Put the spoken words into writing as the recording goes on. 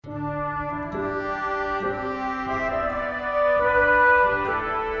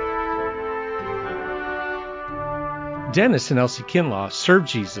Dennis and Elsie Kinlaw served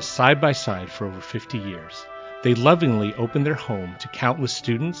Jesus side by side for over 50 years. They lovingly opened their home to countless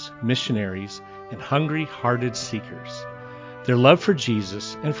students, missionaries, and hungry-hearted seekers. Their love for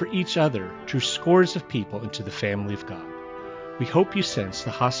Jesus and for each other drew scores of people into the family of God. We hope you sense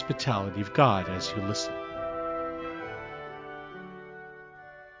the hospitality of God as you listen.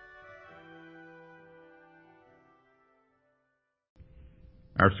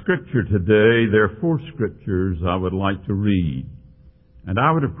 Our scripture today, there are 4 scriptures I would like to read. And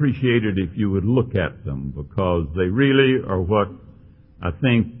I would appreciate it if you would look at them, because they really are what I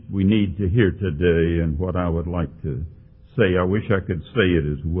think we need to hear today and what I would like to say. I wish I could say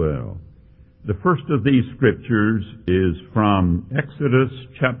it as well. The first of these scriptures is from Exodus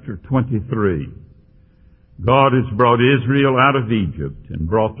chapter 23. God has brought Israel out of Egypt and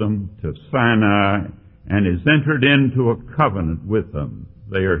brought them to Sinai and has entered into a covenant with them.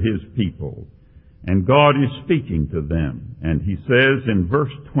 They are His people. And God is speaking to them. And He says in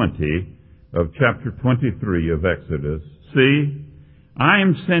verse 20 of chapter 23 of Exodus, "See, I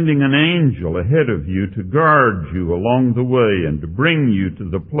am sending an angel ahead of you to guard you along the way and to bring you to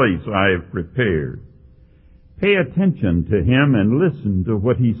the place I have prepared. Pay attention to him and listen to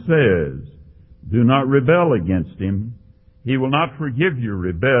what he says. Do not rebel against him. He will not forgive your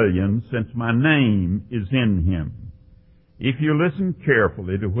rebellion, since my name is in him. If you listen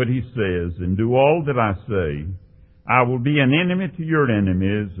carefully to what he says and do all that I say, I will be an enemy to your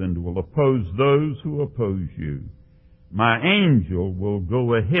enemies and will oppose those who oppose you. My angel will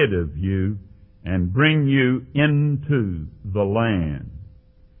go ahead of you and bring you into the land."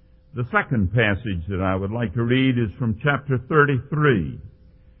 The second passage that I would like to read is from chapter 33.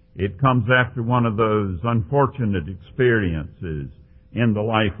 It comes after one of those unfortunate experiences in the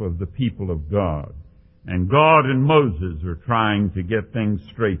life of the people of God. And God and Moses are trying to get things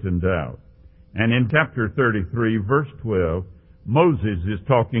straightened out. And in chapter 33, verse 12, Moses is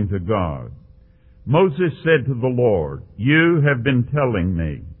talking to God. Moses said to the Lord, "You have been telling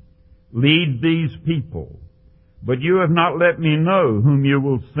me, lead these people, but you have not let me know whom you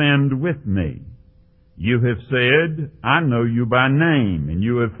will send with me. You have said, I know you by name, and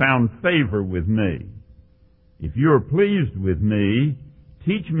you have found favor with me. If you are pleased with me,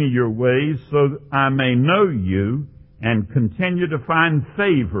 teach me your ways so that I may know you and continue to find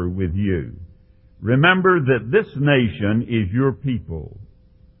favor with you. Remember that this nation is your people."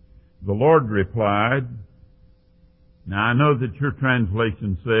 The Lord replied, now I know that your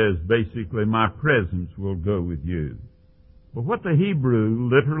translation says basically, "My presence will go with you." But what the Hebrew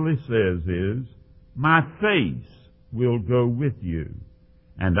literally says is, "My face will go with you,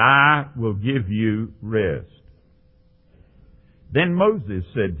 and I will give you rest." Then Moses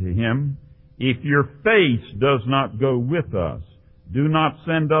said to him, "If your face does not go with us, do not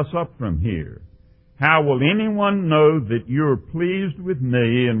send us up from here. How will anyone know that you are pleased with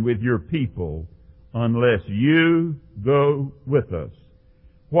me and with your people unless you go with us?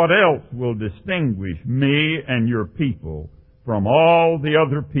 What else will distinguish me and your people from all the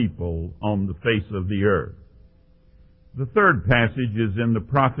other people on the face of the earth?" The third passage is in the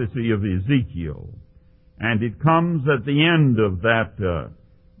prophecy of Ezekiel. And it comes at the end of that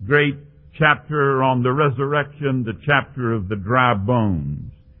great chapter on the resurrection, the chapter of the dry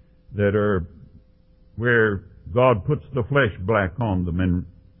bones that are where God puts the flesh back on them and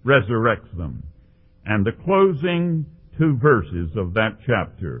resurrects them. And the closing 2 verses of that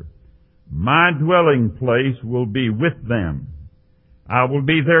chapter, "My dwelling place will be with them. I will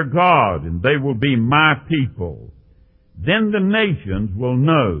be their God, and they will be my people. Then the nations will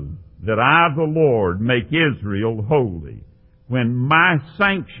know that I, the Lord, make Israel holy, when my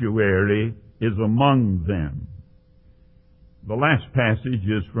sanctuary is among them." The last passage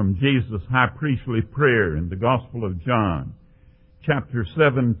is from Jesus' high priestly prayer in the Gospel of John, chapter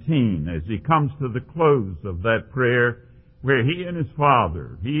 17, as he comes to the close of that prayer, where he and his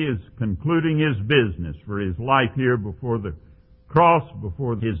Father, he is concluding his business for his life here before the cross,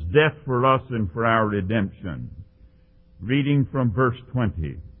 before his death for us and for our redemption. Reading from verse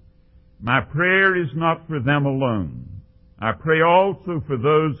 20. "My prayer is not for them alone. I pray also for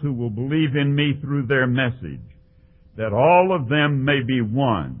those who will believe in me through their message, that all of them may be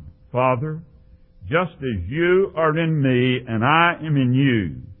one. Father, just as you are in me and I am in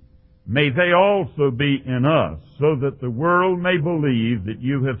you, may they also be in us, so that the world may believe that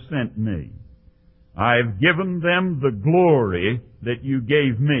you have sent me. I have given them the glory that you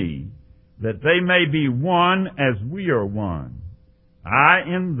gave me, that they may be one as we are one. I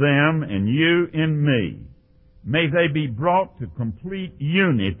in them and you in me. May they be brought to complete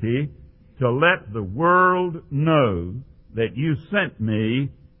unity to let the world know that you sent me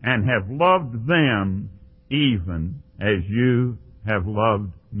and have loved them even as you have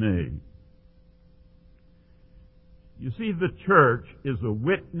loved me. You see, the church is a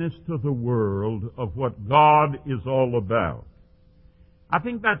witness to the world of what God is all about. I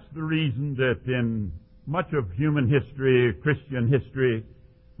think that's the reason that in much of human history, Christian history,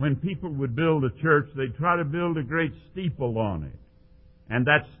 when people would build a church, they'd try to build a great steeple on it. And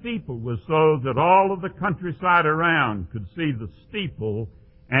that steeple was so that all of the countryside around could see the steeple,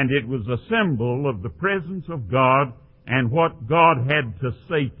 and it was a symbol of the presence of God and what God had to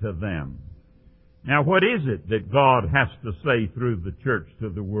say to them. Now, what is it that God has to say through the church to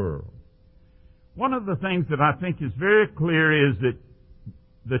the world? One of the things that I think is very clear is that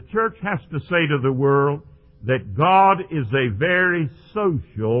the church has to say to the world that God is a very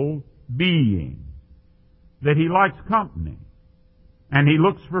social being, that He likes company, and He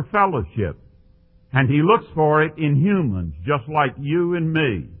looks for fellowship, and He looks for it in humans just like you and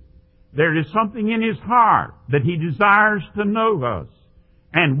me. There is something in His heart that He desires to know us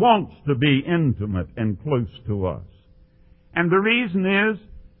and wants to be intimate and close to us. And the reason is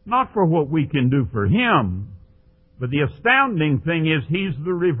not for what we can do for Him, but the astounding thing is He's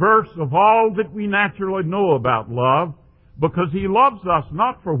the reverse of all that we naturally know about love, because He loves us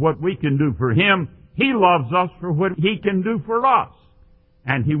not for what we can do for Him. He loves us for what He can do for us.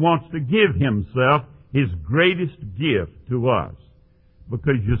 And He wants to give Himself, His greatest gift, to us.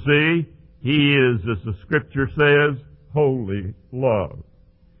 Because you see, He is, as the Scripture says, holy love.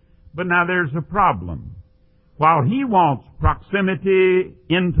 But now there's a problem. While He wants proximity,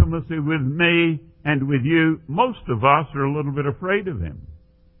 intimacy with me and with you, most of us are a little bit afraid of Him.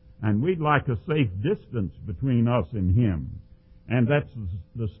 And we'd like a safe distance between us and Him. And that's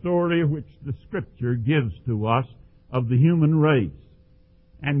the story which the Scripture gives to us of the human race.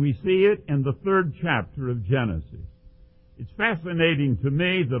 And we see it in the 3rd chapter of Genesis. It's fascinating to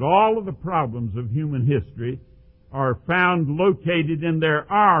me that all of the problems of human history are found located in their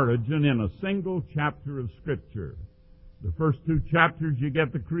origin in a single chapter of Scripture. The first 2 chapters, you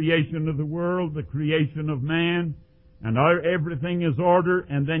get the creation of the world, the creation of man, and everything is order,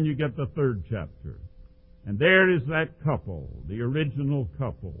 and then you get the 3rd chapter. And there is that couple, the original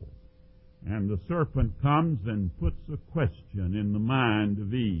couple. And the serpent comes and puts a question in the mind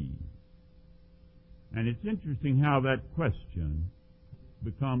of Eve. And it's interesting how that question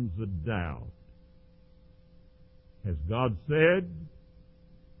becomes a doubt. Has God said?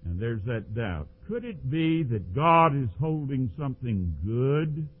 And there's that doubt. Could it be that God is holding something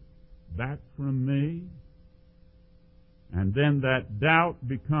good back from me? And then that doubt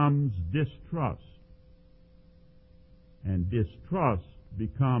becomes distrust. And distrust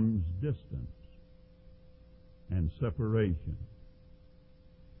becomes distance and separation.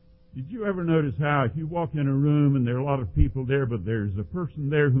 Did you ever notice how if you walk in a room and there are a lot of people there, but there's a person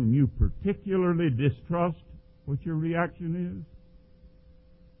there whom you particularly distrust, what your reaction is?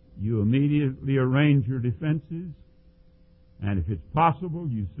 You immediately arrange your defenses, and if it's possible,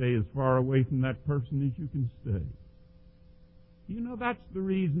 you stay as far away from that person as you can stay. You know, that's the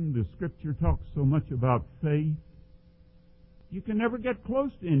reason the Scripture talks so much about faith. You can never get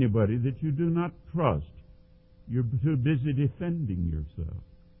close to anybody that you do not trust. You're too busy defending yourself.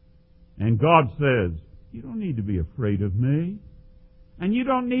 And God says, you don't need to be afraid of me. And you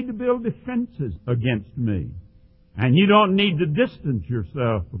don't need to build defenses against me. And you don't need to distance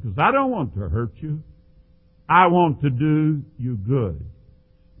yourself, because I don't want to hurt you. I want to do you good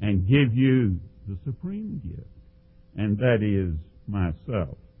and give you the supreme gift. And that is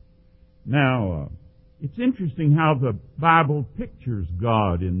myself. Now, it's interesting how the Bible pictures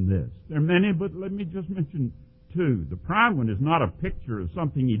God in this. There are many, but let me just mention 2. The prime one is not a picture of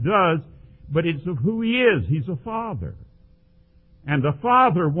something He does, but it's of who He is. He's a father. And a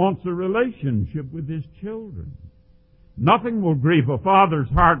father wants a relationship with his children. Nothing will grieve a father's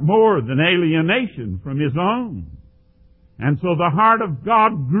heart more than alienation from his own. And so the heart of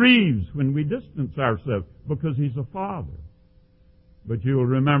God grieves when we distance ourselves, because He's a father. But you'll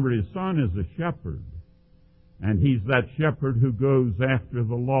remember His Son is a shepherd. And He's that shepherd who goes after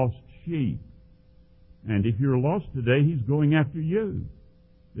the lost sheep. And if you're lost today, He's going after you.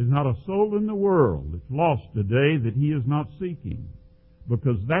 There's not a soul in the world that's lost today that He is not seeking.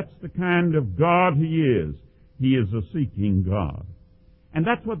 Because that's the kind of God He is. He is a seeking God. And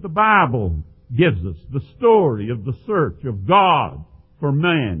that's what the Bible gives us, the story of the search of God for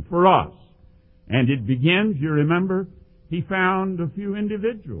man, for us. And it begins, you remember, He found a few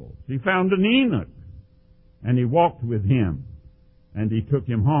individuals. He found an Enoch. And He walked with him. And He took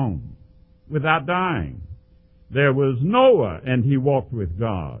him home without dying. There was Noah, and he walked with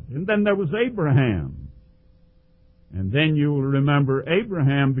God. And then there was Abraham. And then you will remember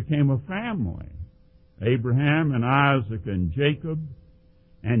Abraham became a family. Abraham and Isaac and Jacob.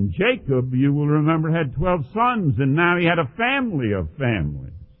 And Jacob, you will remember, had 12 sons, and now he had a family of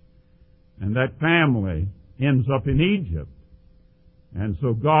families. And that family ends up in Egypt. And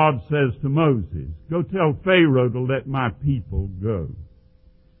so God says to Moses, go tell Pharaoh to let my people go.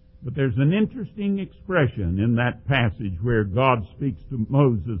 But there's an interesting expression in that passage where God speaks to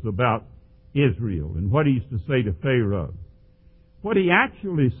Moses about Israel and what he's to say to Pharaoh. What he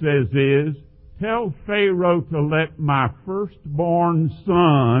actually says is, tell Pharaoh to let my firstborn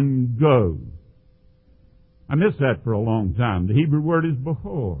son go. I missed that for a long time. The Hebrew word is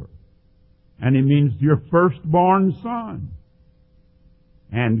Behor, and it means your firstborn son.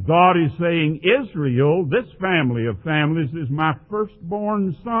 And God is saying, Israel, this family of families, is my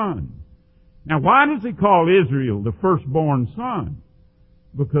firstborn son. Now, why does he call Israel the firstborn son?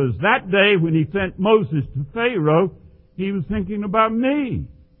 Because that day when he sent Moses to Pharaoh, he was thinking about me.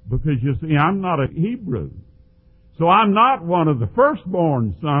 Because you see, I'm not a Hebrew. So I'm not one of the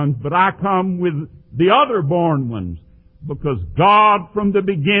firstborn sons, but I come with the other born ones. Because God from the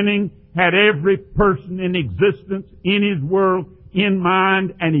beginning had every person in existence in His world in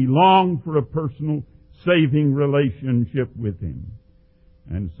mind, and He longed for a personal saving relationship with Him.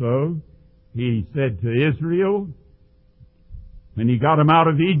 And so He said to Israel, when He got them out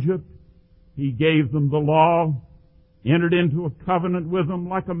of Egypt, He gave them the law, entered into a covenant with them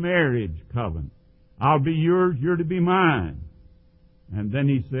like a marriage covenant. I'll be yours, you're to be mine. And then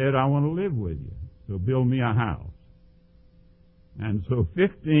He said, I want to live with you, so build me a house. And so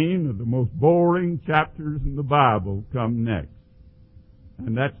 15 of the most boring chapters in the Bible come next.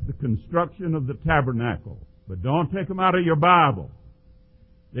 And that's the construction of the tabernacle. But don't take them out of your Bible.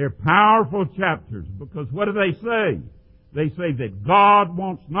 They're powerful chapters, because what do they say? They say that God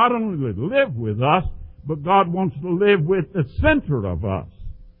wants not only to live with us, but God wants to live with the center of us.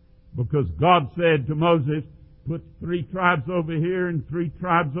 Because God said to Moses, put 3 tribes over here, and 3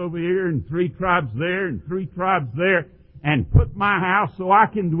 tribes over here, and 3 tribes there, and 3 tribes there, and put my house so I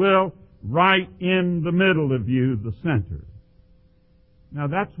can dwell right in the middle of you, the center. Now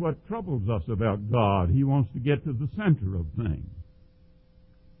that's what troubles us about God. He wants to get to the center of things.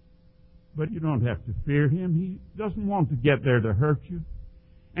 But you don't have to fear Him. He doesn't want to get there to hurt you.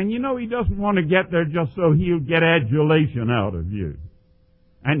 And you know He doesn't want to get there just so He'll get adulation out of you.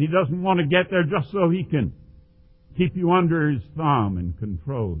 And He doesn't want to get there just so He can keep you under His thumb and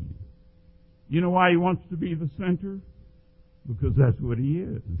control you. You know why He wants to be the center? Because that's what He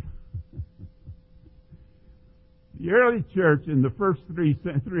is. The early church in the first three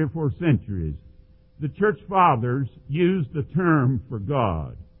or four centuries, the church fathers used the term for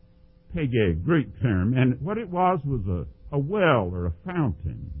God, pege, Greek term, and what it was a well or a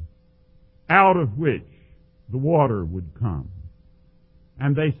fountain out of which the water would come.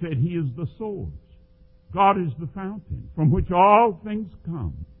 And they said He is the source. God is the fountain from which all things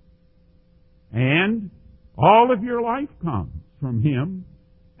come. And all of your life comes from Him.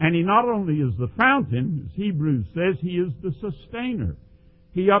 And He not only is the fountain, as Hebrews says, He is the sustainer.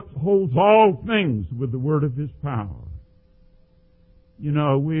 He upholds all things with the word of His power. You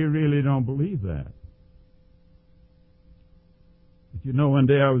know, we really don't believe that. But you know, one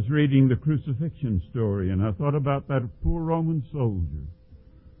day I was reading the crucifixion story, and I thought about that poor Roman soldier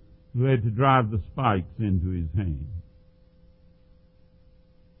who had to drive the spikes into his hand.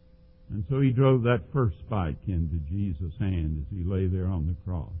 And so he drove that first spike into Jesus' hand as He lay there on the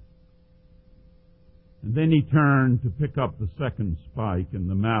cross. And then He turned to pick up the second spike and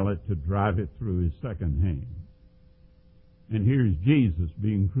the mallet to drive it through his second hand. And here's Jesus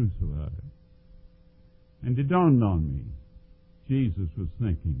being crucified. And it dawned on me, Jesus was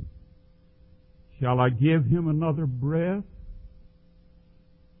thinking, shall I give Him another breath?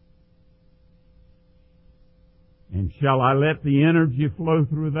 And shall I let the energy flow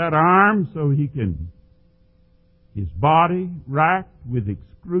through that arm so He can, His body racked with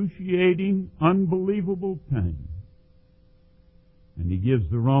excruciating, unbelievable pain. And He gives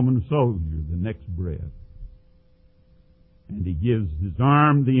the Roman soldier the next breath. And He gives his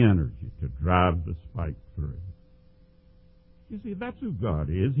arm the energy to drive the spike through. You see, that's who God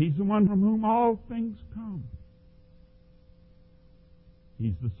is. He's the one from whom all things come.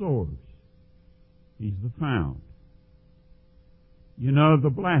 He's the source. He's the fount. You know, the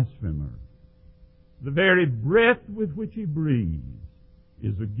blasphemer, the very breath with which he breathes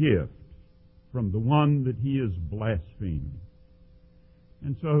is a gift from the one that he is blaspheming.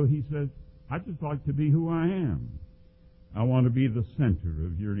 And so he says, I'd just like to be who I am. I want to be the center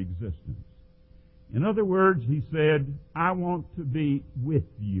of your existence. In other words, he said, I want to be with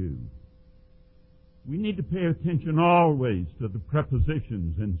you. We need to pay attention always to the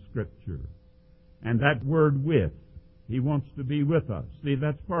prepositions in Scripture. And that word with, He wants to be with us. See,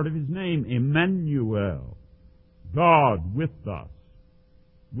 that's part of His name, Emmanuel. God with us.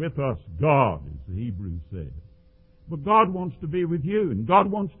 With us, God, as the Hebrew says. But God wants to be with you, and God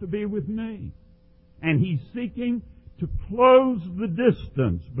wants to be with me. And He's seeking to close the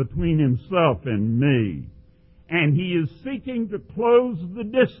distance between Himself and me. And He is seeking to close the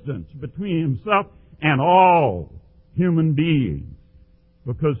distance between Himself and all human beings,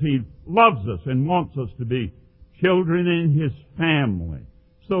 because He loves us and wants us to be children in His family,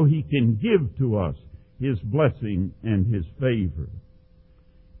 so He can give to us His blessing and His favor.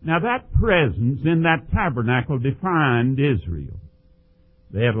 Now that presence in that tabernacle defined Israel.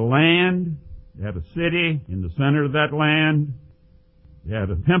 They had a land, they had a city in the center of that land, they had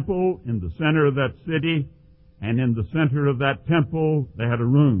a temple in the center of that city, and in the center of that temple they had a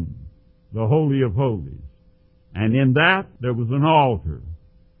room, the Holy of Holies. And in that there was an altar,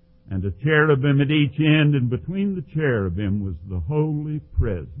 and a cherubim at each end, and between the cherubim was the Holy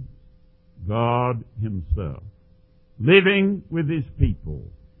Presence, God Himself, living with His people,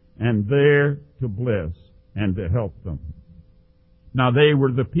 and there to bless and to help them. Now they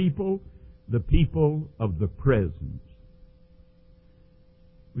were the people of the presence.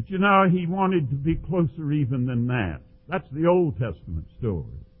 But you know, He wanted to be closer even than that. That's the Old Testament story.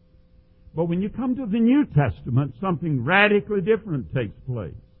 But when you come to the New Testament, something radically different takes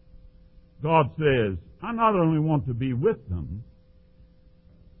place. God says, I not only want to be with them,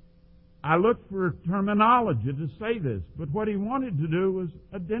 I looked for terminology to say this, but what He wanted to do was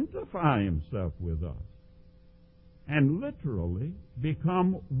identify Himself with us and literally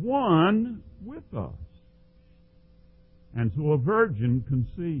become one with us. And so a virgin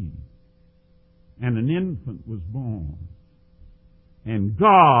conceived, and an infant was born. And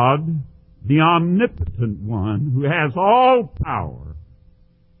God, the omnipotent one who has all power,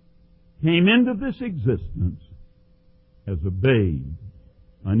 came into this existence as a babe,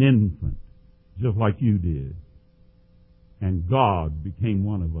 an infant, just like you did. And God became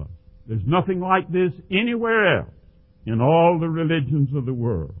one of us. There's nothing like this anywhere else in all the religions of the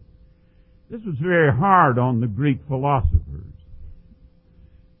world. This was very hard on the Greek philosophers.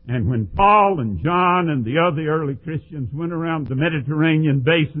 And when Paul and John and the other early Christians went around the Mediterranean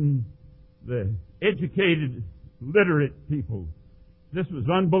basin, the educated, literate people, this was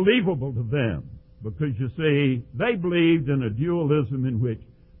unbelievable to them, because you see, they believed in a dualism in which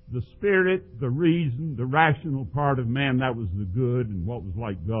the spirit, the reason, the rational part of man, that was the good and what was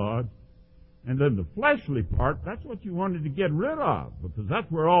like God. And then the fleshly part, that's what you wanted to get rid of, because that's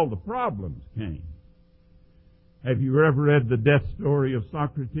where all the problems came. Have you ever read the death story of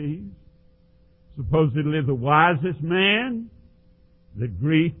Socrates? Supposedly the wisest man that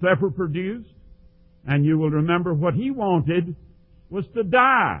Greece ever produced. And you will remember what he wanted was to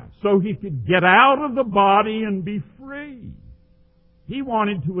die, so he could get out of the body and be free. He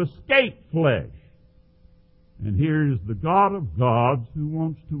wanted to escape flesh. And here's the God of gods who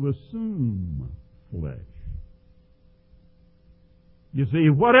wants to assume flesh. You see,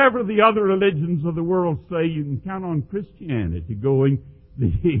 whatever the other religions of the world say, you can count on Christianity going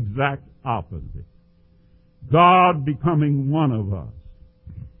the exact opposite. God becoming one of us.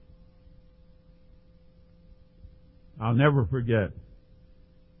 I'll never forget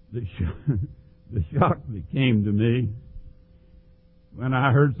the shock that came to me when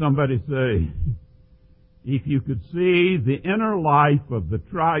I heard somebody say, if you could see the inner life of the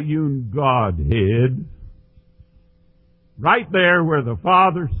triune Godhead, right there where the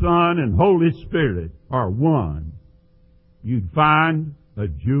Father, Son, and Holy Spirit are one, you'd find a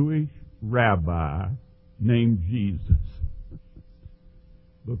Jewish rabbi named Jesus.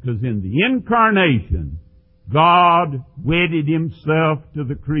 Because in the incarnation, God wedded Himself to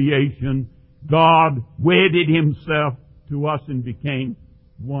the creation. God wedded Himself to us and became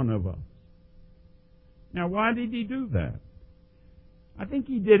one of us. Now, why did He do that? I think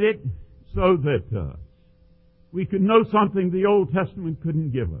He did it so that we could know something the Old Testament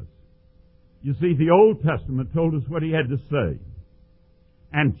couldn't give us. You see, the Old Testament told us what He had to say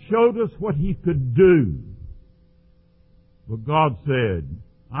and showed us what He could do. But God said,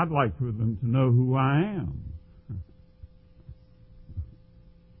 I'd like for them to know who I am.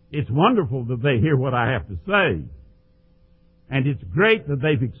 It's wonderful that they hear what I have to say. And it's great that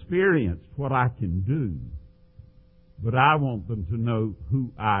they've experienced what I can do. But I want them to know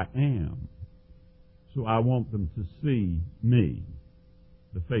who I am. So I want them to see me,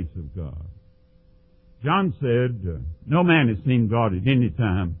 the face of God. John said, no man has seen God at any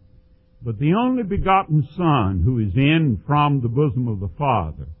time, but the only begotten Son who is in and from the bosom of the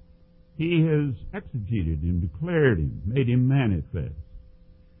Father, He has exegeted Him, declared Him, made Him manifest.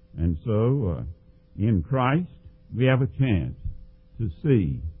 And so, In Christ, we have a chance to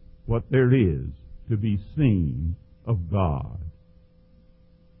see what there is to be seen of God.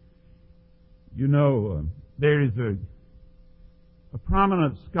 You know, there is a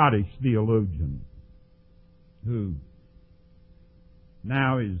prominent Scottish theologian who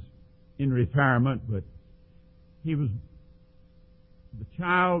now is in retirement, but he was the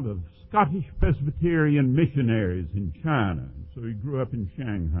child of Scottish Presbyterian missionaries in China, so he grew up in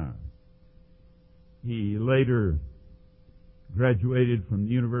Shanghai. He later graduated from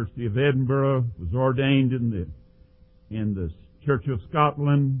the University of Edinburgh, was ordained in the Church of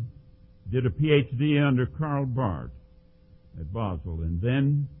Scotland, did a PhD under Karl Barth at Basel, and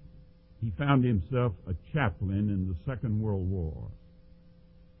then he found himself a chaplain in the Second World War.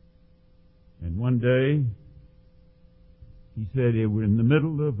 And one day, he said they were in the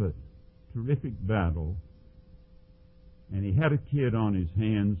middle of a terrific battle, and he had a kid on his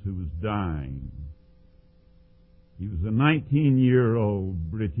hands who was dying. He was a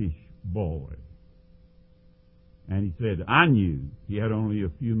 19-year-old British boy. And he said, I knew he had only a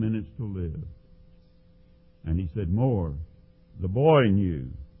few minutes to live. And he said more, the boy knew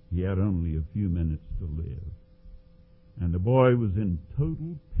he had only a few minutes to live. And the boy was in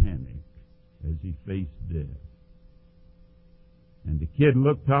total panic as he faced death. And the kid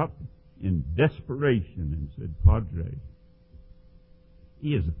looked up in desperation and said, Padre,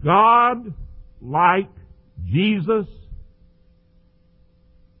 is God like Jesus?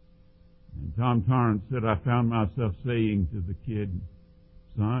 And Tom Torrance said, I found myself saying to the kid,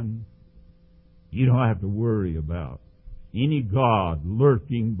 son, you don't have to worry about any God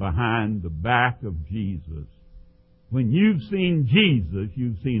lurking behind the back of Jesus. When you've seen Jesus,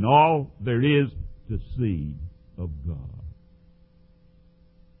 you've seen all there is to see of God.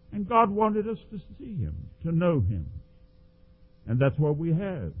 And God wanted us to see Him, to know Him. And that's what we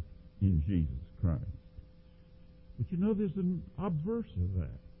have in Jesus Christ. But you know, there's an obverse of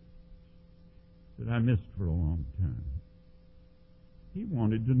that I missed for a long time. He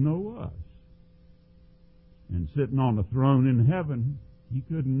wanted to know us. And sitting on a throne in heaven, He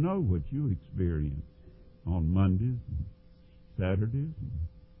couldn't know what you experience on Mondays and Saturdays and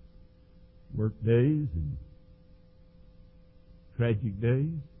work days and tragic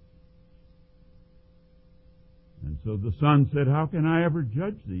days. And so the Son said, how can I ever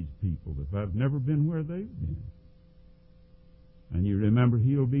judge these people if I've never been where they've been? And you remember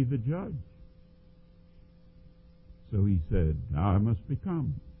He'll be the judge. So He said, I must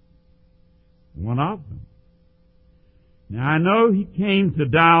become one of them. Now I know He came to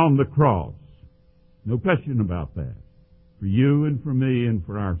die on the cross. No question about that. For you and for me and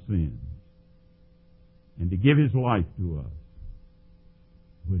for our sins. And to give His life to us.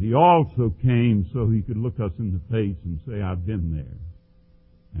 But He also came so He could look us in the face and say, I've been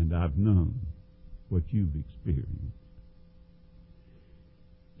there. And I've known what you've experienced.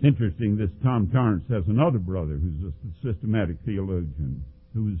 It's interesting, this Tom Torrance has another brother who's a systematic theologian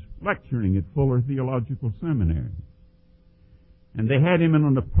who was lecturing at Fuller Theological Seminary. And they had him in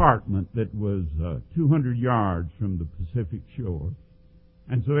an apartment that was 200 yards from the Pacific shore.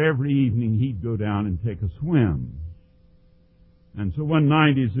 And so every evening he'd go down and take a swim. And so one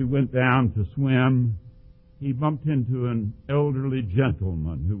night as he went down to swim, he bumped into an elderly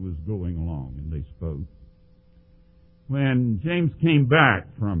gentleman who was going along, and they spoke. When James came back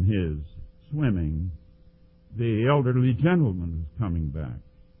from his swimming, the elderly gentleman was coming back.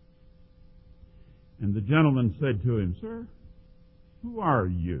 And the gentleman said to him, Sir, who are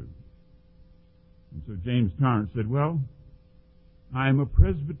you? And so James Torrance said, well, I am a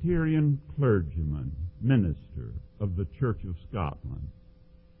Presbyterian clergyman, minister of the Church of Scotland.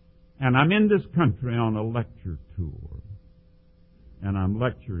 And I'm in this country on a lecture tour. And I'm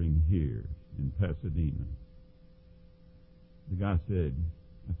lecturing here in Pasadena. The guy said,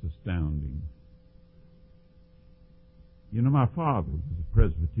 that's astounding. You know, my father was a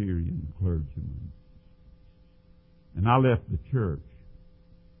Presbyterian clergyman. And I left the church.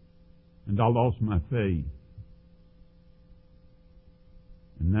 And I lost my faith.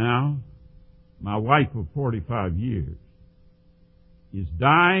 And now, my wife of 45 years is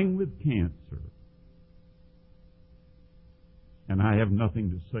dying with cancer. And I have nothing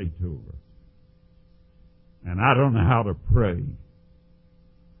to say to her. And I don't know how to pray.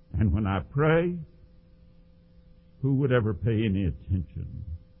 And when I pray, who would ever pay any attention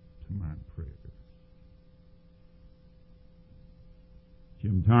to my prayer?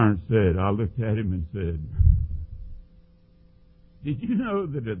 Jim Torrance said, I looked at him and said, did you know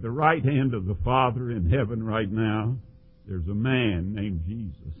that at the right hand of the Father in heaven right now, there's a man named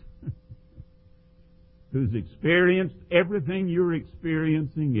Jesus who's experienced everything you're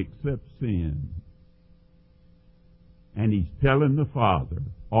experiencing except sin. and he's telling the Father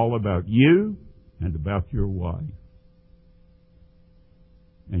all about you and about your wife.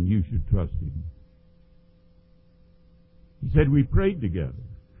 And you should trust him. He said, we prayed together.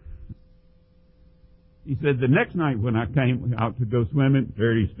 He said, the next night when I came out to go swimming,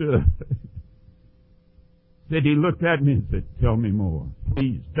 there he stood. Said he looked at me and said, tell me more.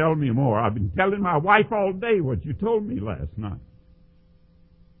 Please, tell me more. I've been telling my wife all day what you told me last night.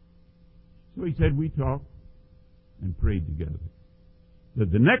 So he said, we talked and prayed together.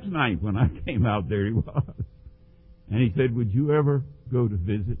 Said the next night when I came out, there he was. And he said, would you ever go to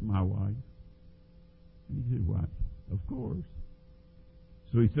visit my wife? And he said, why? Of course.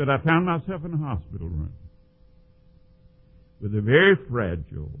 So he said, I found myself in a hospital room with a very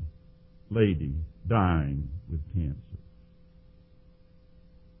fragile lady dying with cancer.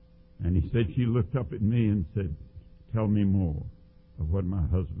 And he said, she looked up at me and said, tell me more of what my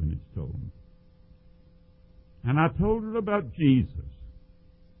husband has told me. And I told her about Jesus,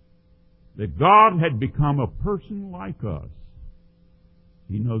 that God had become a person like us.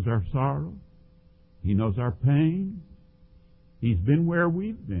 He knows our sorrow. He knows our pain. He's been where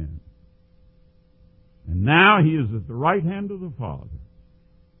we've been. And now he is at the right hand of the Father.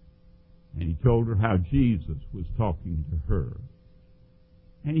 And he told her how Jesus was talking to her.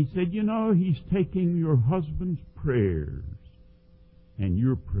 And he said, you know, he's taking your husband's prayers and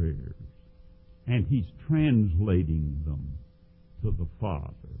your prayers, and he's translating them to the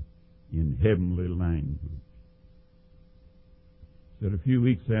Father in heavenly language. Said a few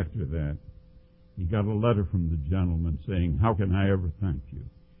weeks after that, he got a letter from the gentleman saying, how can I ever thank you?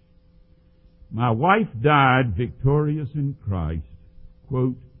 My wife died victorious in Christ,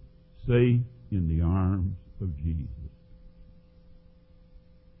 quote, safe in the arms of Jesus.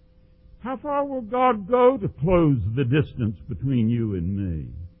 How far will God go to close the distance between you and me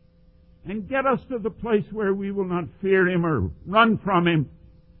and get us to the place where we will not fear him or run from him,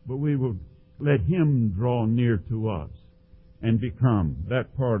 but we will let him draw near to us and become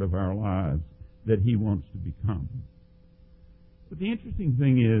that part of our lives that he wants to become? But the interesting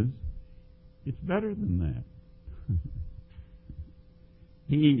thing is, it's better than that.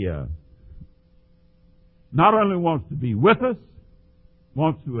 He not only wants to be with us,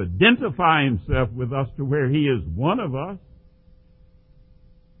 wants to identify himself with us to where he is one of us,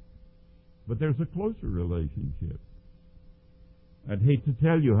 but there's a closer relationship. I'd hate to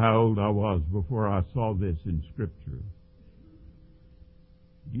tell you how old I was before I saw this in Scripture.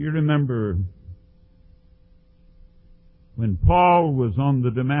 Do you remember when Paul was on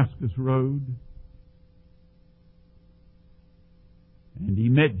the Damascus Road and he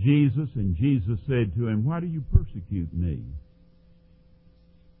met Jesus, and Jesus said to him, why do you persecute me?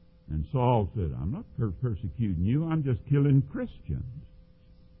 And Saul said, I'm not persecuting you, I'm just killing Christians.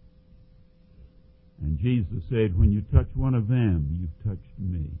 And Jesus said, when you touch one of them, you've touched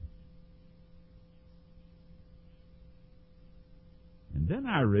me. And then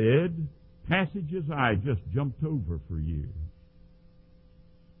I read passages I just jumped over for years.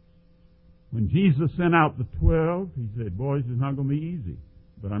 When Jesus sent out the 12, he said, boys, it's not going to be easy,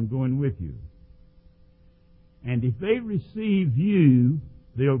 but I'm going with you. And if they receive you,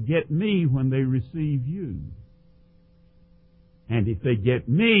 they'll get me when they receive you. And if they get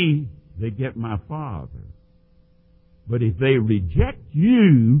me, they get my Father. But if they reject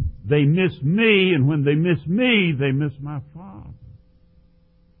you, they miss me, and when they miss me, they miss my Father.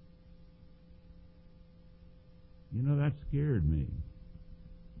 You know, that scared me.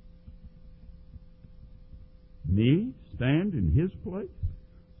 Me stand in his place?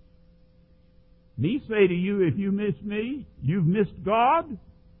 Me say to you, if you miss me, you've missed God?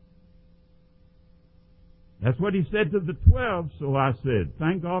 That's what he said to the 12, so I said,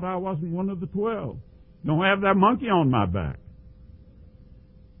 thank God I wasn't one of the 12. Don't have that monkey on my back.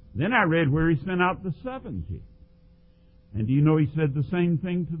 Then I read where he sent out the 70. And do you know he said the same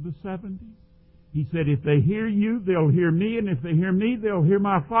thing to the 70? He said, if they hear you, they'll hear me, and if they hear me, they'll hear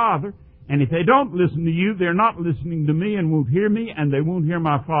my Father. And if they don't listen to you, they're not listening to me and won't hear me, and they won't hear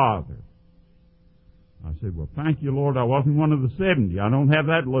my Father. I said, well, thank you, Lord, I wasn't one of the 70. I don't have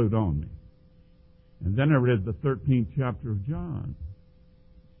that load on me. And then I read the 13th chapter of John.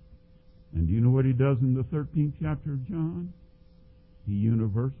 And do you know what he does in the 13th chapter of John? He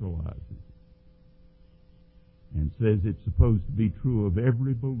universalizes and says it's supposed to be true of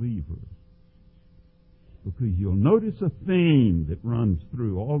every believer. Because you'll notice a theme that runs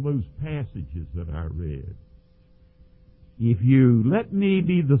through all those passages that I read. If you let me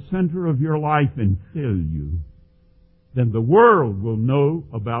be the center of your life and fill you, then the world will know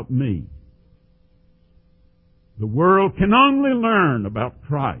about me. The world can only learn about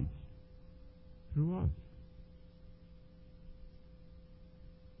Christ through us.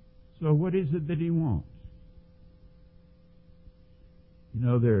 So what is it that He wants? You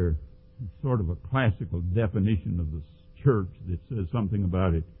know, there's sort of a classical definition of the church that says something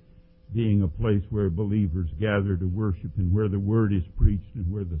about it being a place where believers gather to worship and where the Word is preached and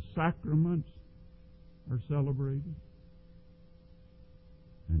where the sacraments are celebrated.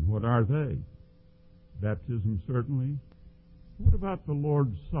 And what are they? Baptism, certainly. What about the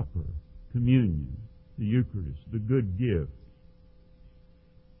Lord's Supper, communion, the Eucharist, the good gift?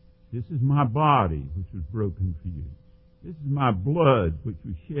 This is my body which was broken for you. This is my blood which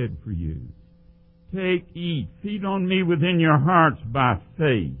was shed for you. Take, eat, feed on me within your hearts by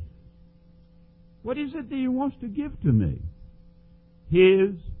faith. What is it that He wants to give to me?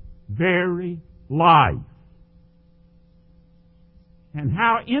 His very life. And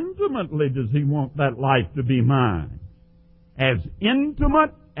how intimately does He want that life to be mine? As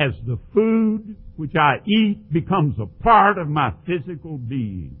intimate as the food which I eat becomes a part of my physical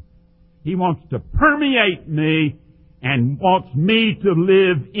being. He wants to permeate me and wants me to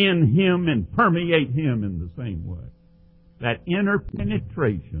live in Him and permeate Him in the same way. That inner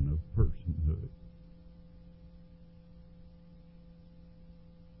penetration of personhood.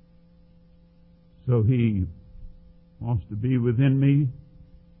 So He wants to be within me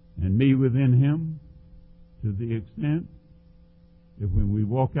and me within Him to the extent that when we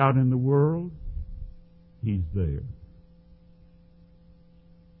walk out in the world, He's there.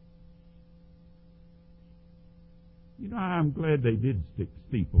 You know, I'm glad they did stick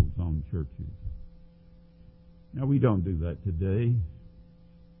steeples on churches. Now, we don't do that today.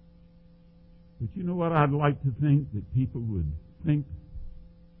 But you know what I'd like to think that people would think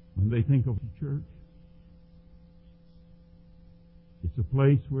when they think of the church? It's a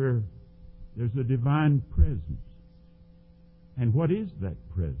place where there's a divine presence. And what is that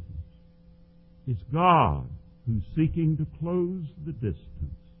presence? It's God who's seeking to close the distance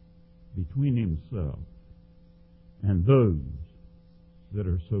between Himself and those that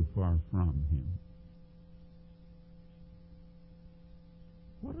are so far from Him.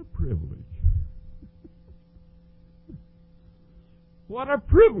 What a privilege. What a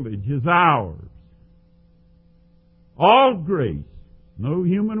privilege is ours. All grace. No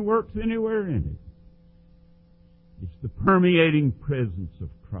human works anywhere in it. It's the permeating presence of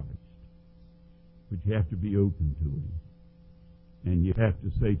Christ. But you have to be open to Him. And you have to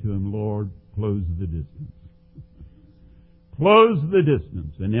say to Him, Lord, close the distance. Close the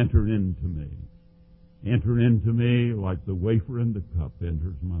distance and enter into me. Enter into me like the wafer and the cup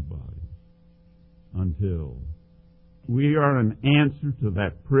enters my body. Until we are an answer to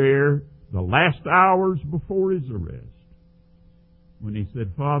that prayer the last hours before His arrest. When He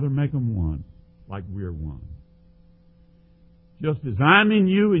said, Father, make them one, like we're one. Just as I'm in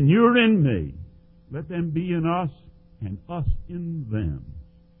you and you're in me, let them be in us and us in them,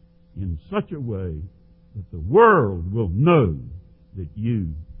 in such a way that the world will know that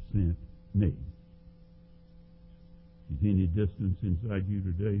you sent me. Is any distance inside you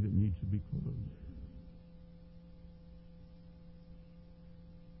today that needs to be closed?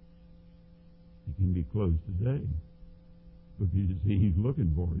 It can be closed today. Because you see, He's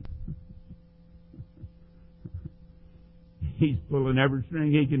looking for it. He's pulling every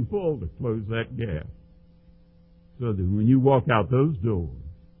string He can pull to close that gap. So that when you walk out those doors,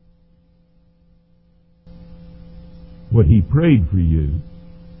 what He prayed for you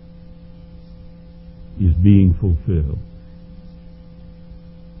is being fulfilled.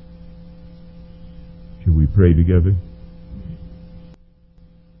 Shall we pray together?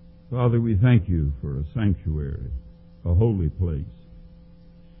 Father, we thank You for a sanctuary, a holy place.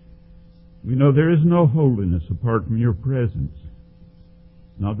 We know there is no holiness apart from Your presence.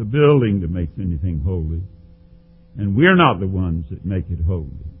 It's not the building that makes anything holy, and we're not the ones that make it holy.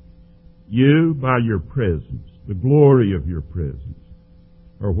 You, by Your presence, the glory of Your presence,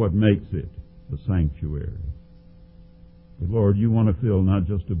 are what makes it a sanctuary. But Lord, You want to fill not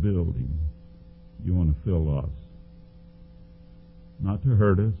just a building, You want to fill us. Not to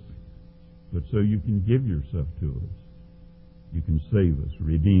hurt us, but so You can give Yourself to us. You can save us,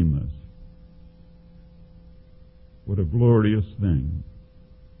 redeem us. What a glorious thing.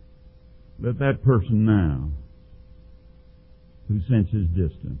 Let that person now, who senses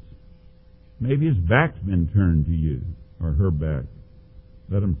distance, maybe his back's been turned to You, or her back,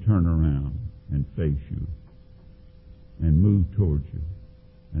 let him turn around and face You and move towards You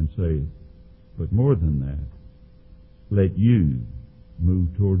and say, but more than that, let You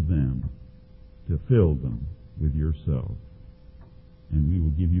move toward them to fill them with Yourself. And we will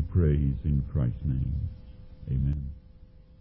give You praise in Christ's name.